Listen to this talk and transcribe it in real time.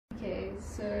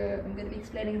So I'm going to be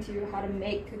explaining to you how to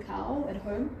make cacao at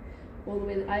home, all the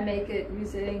way that I make it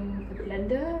using a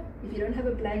blender. If you don't have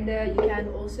a blender, you can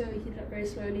also heat it up very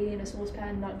slowly in a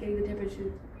saucepan, not getting the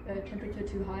temperature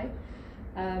too high.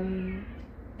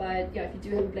 But yeah, if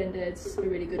you do have a blender, it's a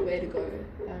really good way to go,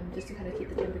 just to kind of keep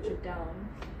the temperature down.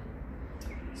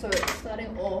 So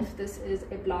starting off, this is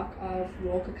a block of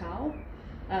raw cacao.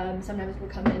 Sometimes it will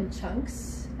come in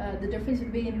chunks. The difference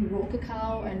between raw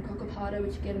cacao and cocoa powder,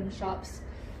 which you get in the shops,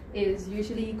 is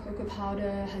usually cocoa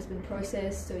powder has been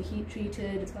processed, so heat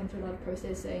treated, it's gone through a lot of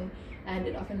processing, and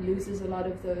it often loses a lot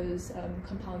of those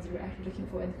compounds that we're actually looking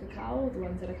for in cacao, the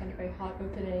ones that are kind of very heart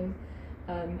opening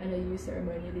and are used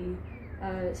ceremonially.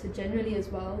 So generally as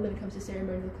well, when it comes to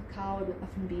ceremonial cacao, it will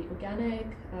often be organic,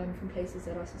 from places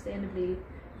that are sustainably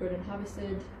grown and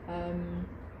harvested.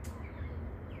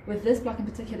 With this block in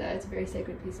particular, it's a very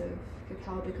sacred piece of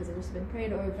cacao because it's also been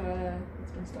prayed over,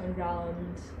 it's been stone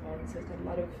ground, so it's got a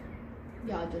lot of,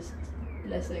 yeah, just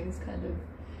blessings kind of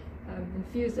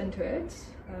infused into it.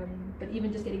 But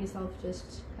even just getting yourself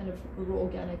just kind of raw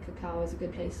organic cacao is a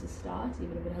good place to start,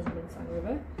 even if it hasn't been sung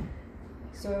over.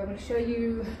 So I'm going to show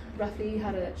you roughly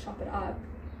how to chop it up.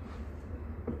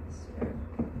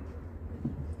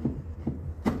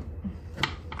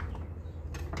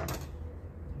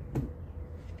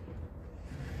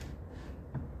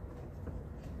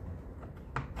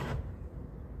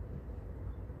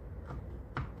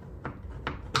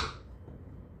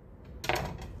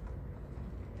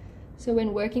 So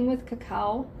when working with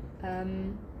cacao, a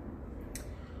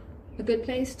good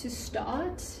place to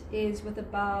start is with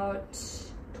about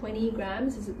 20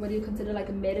 grams is what you consider like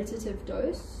a meditative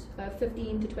dose.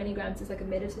 15 to 20 grams is like a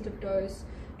meditative dose.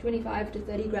 25 to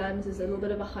 30 grams is a little bit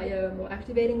of a higher, more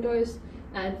activating dose,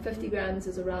 and 50 grams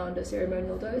is around a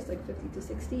ceremonial dose, like 50 to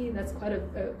 60. That's quite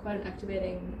an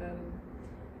activating,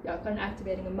 quite an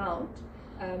activating amount.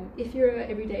 If you're an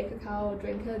everyday cacao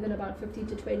drinker, then about 50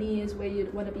 to 20 is where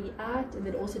you'd want to be at, and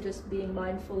then also just being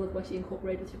mindful of what you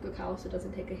incorporate with your cacao so it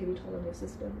doesn't take a heavy toll on your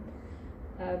system.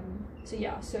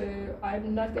 So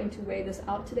I'm not going to weigh this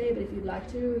out today, but if you'd like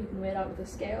to, you can weigh it out with a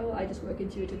scale. I just work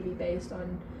intuitively based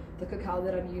on the cacao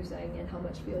that I'm using and how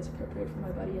much feels appropriate for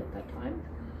my body at that time.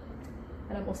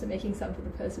 And I'm also making some for the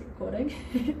person recording.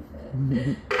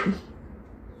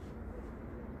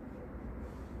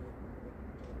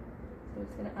 So I'm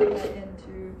just going to add that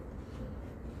into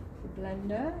the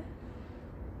blender.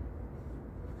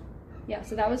 Yeah,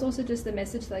 so that was also just the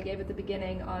message that I gave at the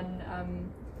beginning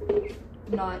on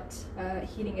not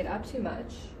heating it up too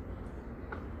much,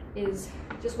 is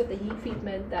just with the heat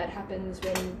treatment that happens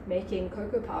when making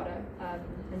cocoa powder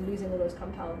and losing all those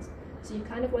compounds. So you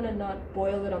kind of want to not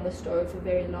boil it on the stove for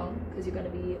very long, because you're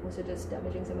going to be also just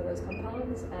damaging some of those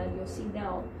compounds. And you'll see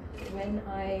now when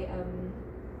I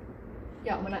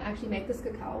actually make this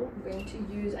cacao, I'm going to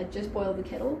use, I just boiled the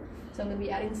kettle, so I'm going to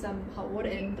be adding some hot water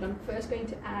in, but I'm first going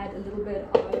to add a little bit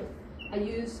of, I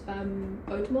use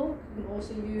oat milk. You can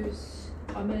also use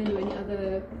almond or any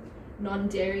other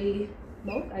non-dairy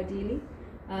milk, ideally.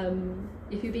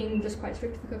 If you're being just quite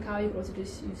strict with the cacao, you can also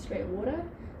just use straight water,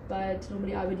 but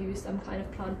normally I would use some kind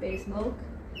of plant-based milk,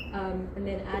 and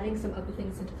then adding some other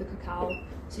things into the cacao.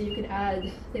 So you can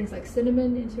add things like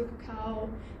cinnamon into your cacao.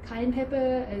 Cayenne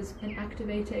pepper is an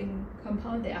activating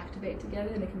compound. They activate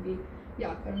together and it can be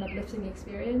quite an uplifting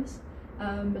experience.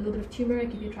 A little bit of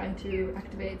turmeric if you're trying to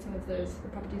activate some of the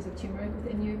properties of turmeric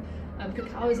within you.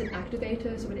 Cacao is an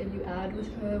activator, so whatever you add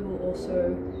with her will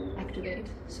also activate.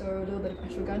 So a little bit of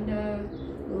ashwagandha,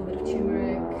 a little bit of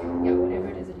turmeric, whatever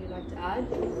it is that you'd like to add.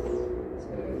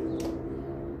 So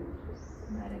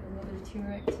I'm adding a little bit of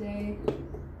turmeric today.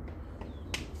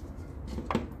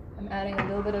 I'm adding a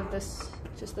little bit of this,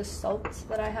 just the salt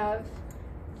that I have,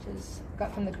 which is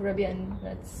got from the Caribbean.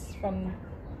 That's from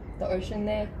the ocean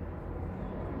there.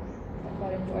 I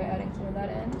quite enjoy adding some of that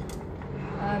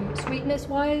in. Sweetness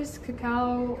wise,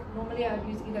 cacao, normally I would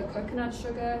use either coconut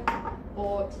sugar,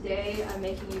 or today I'm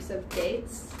making use of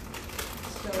dates.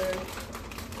 So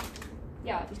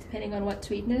just depending on what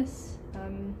sweetness.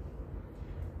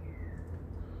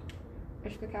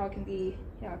 Fresh cacao can be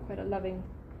quite a loving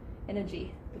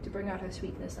energy, but to bring out her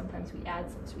sweetness, sometimes we add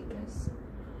some sweetness.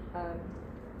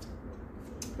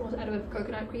 You can also add a bit of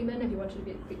coconut cream in if you want it to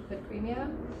be a bit creamier.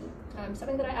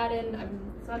 Something that I add in,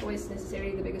 it's not always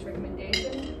necessarily the biggest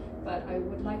recommendation, but I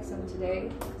would like some today,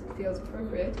 because it feels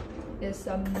appropriate, is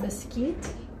some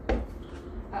mesquite.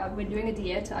 When doing a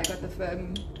dieta, I got the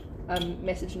firm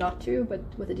message not to, but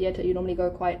with a dieta you normally go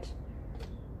quite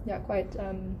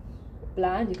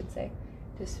bland, you could say.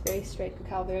 Just very straight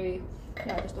cacao, very,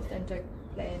 just authentic,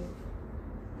 plain.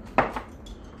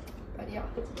 But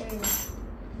today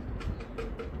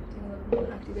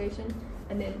activation.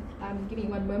 And then give me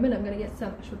one moment, I'm going to get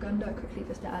some ashwagandha quickly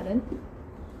just to add in.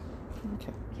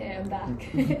 Okay, I'm back.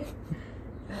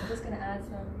 I'm just going to add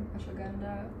some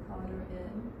ashwagandha powder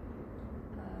in.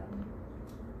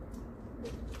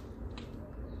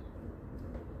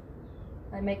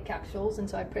 I make capsules, and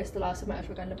so I press the last of my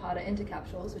ashwagandha powder into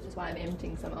capsules, which is why I'm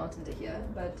emptying some out into here.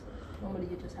 But normally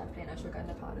you just have plain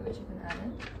ashwagandha powder, which you can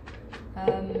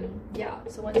add in. Yeah,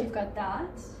 so once you've got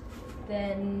that,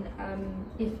 then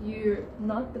if you're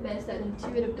not the best at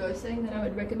intuitive dosing, then I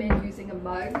would recommend using a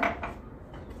mug.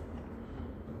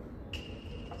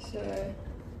 So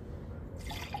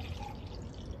you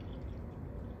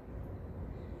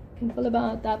can fill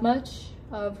about that much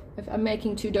of, if I'm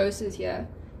making 2 doses here.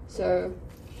 So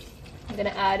I'm going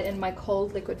to add in my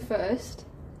cold liquid first,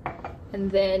 and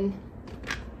then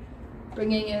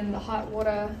bringing in the hot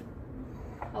water,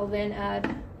 I'll then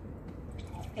add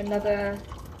another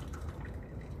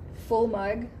full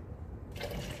mug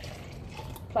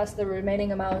plus the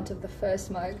remaining amount of the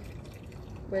first mug,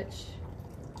 which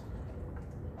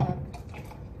I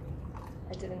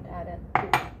didn't add in.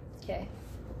 Okay.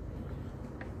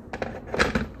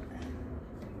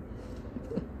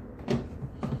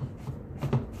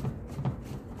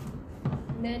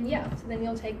 And then yeah, so then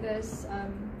you'll take this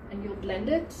and you'll blend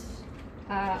it.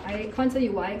 I can't tell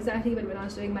you why exactly, but when I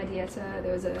was doing my dieta,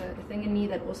 there was a thing in me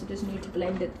that also just needed to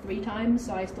blend it 3 times,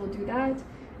 so I still do that.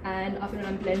 And often when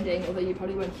I'm blending, although you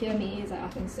probably won't hear me, is I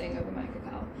often sing over my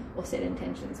cacao or set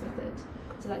intentions with it.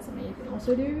 So that's something you can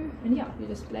also do. And yeah, you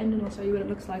just blend, and I'll show you what it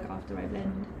looks like after I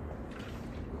blend.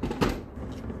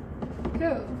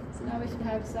 Cool. So now we should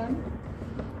have some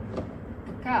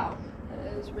cacao that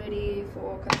is ready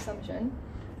for consumption.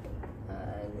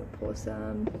 And we'll pour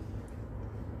some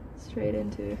straight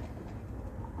into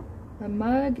a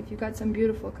mug. If you've got some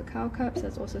beautiful cacao cups,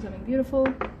 that's also something beautiful.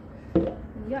 And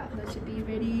yeah, that should be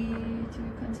ready to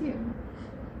consume.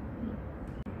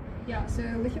 Yeah, so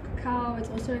with your cacao, it's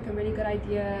also like a really good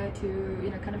idea to, you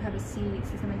know, kind of have a seed,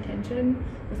 so some intention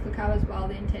with cacao as well,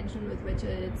 the intention with which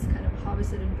it's kind of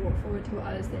harvested and brought forward to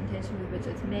us, the intention with which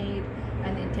it's made,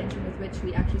 and the intention with which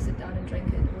we actually sit down and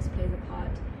drink it also plays a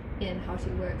part in how she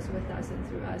works with us and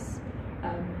through us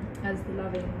as the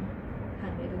loving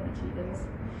handmaiden that she is.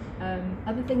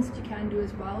 Other things that you can do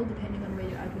as well, depending on where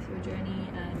you're at with your journey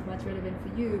and what's relevant for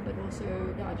you, but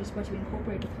also just what you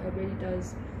incorporate with her really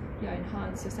does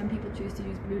enhance. So some people choose to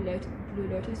use blue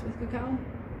lotus with cacao.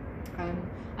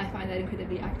 I find that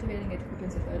incredibly activating. It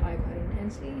opens the third eye quite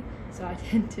intensely, so I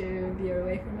tend to veer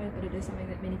away from it, but it is something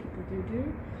that many people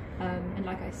do. And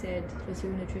like I said, there's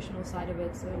your nutritional side of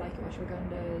it, so like your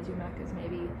ashwagandhas, your macas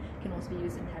maybe can also be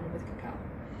used in tandem with cacao.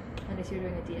 Unless you're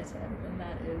doing a dieta, then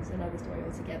that is another story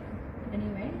altogether.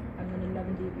 Anyway, I'm going to love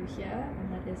and leave you here,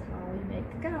 and that is how you make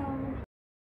cacao.